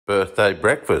birthday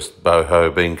breakfast,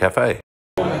 Boho Bean Cafe.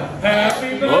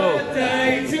 Happy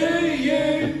birthday to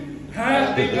you.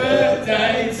 Happy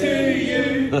birthday to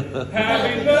you.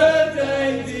 Happy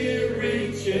birthday, dear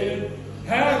Richard.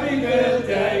 Happy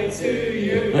birthday to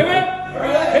you.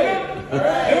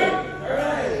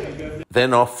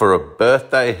 Then off for a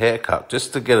birthday haircut,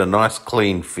 just to get a nice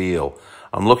clean feel.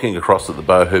 I'm looking across at the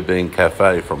Boho Bean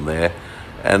Cafe from there,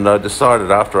 and I decided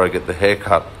after I get the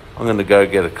haircut, I'm going to go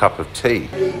get a cup of tea.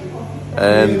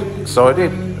 And so I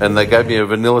did, and they gave me a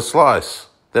vanilla slice.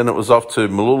 Then it was off to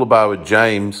Mooloolaba with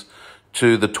James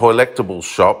to the Toilectables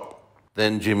shop.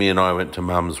 Then Jimmy and I went to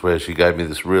Mum's, where she gave me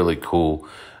this really cool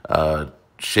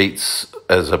sheets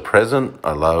as a present.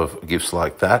 I love gifts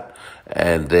like that.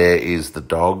 And there is the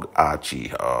dog,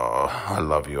 Archie. Oh, I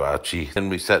love you, Archie. Then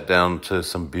we sat down to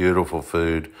some beautiful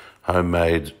food,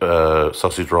 homemade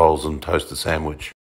sausage rolls and toasted sandwich.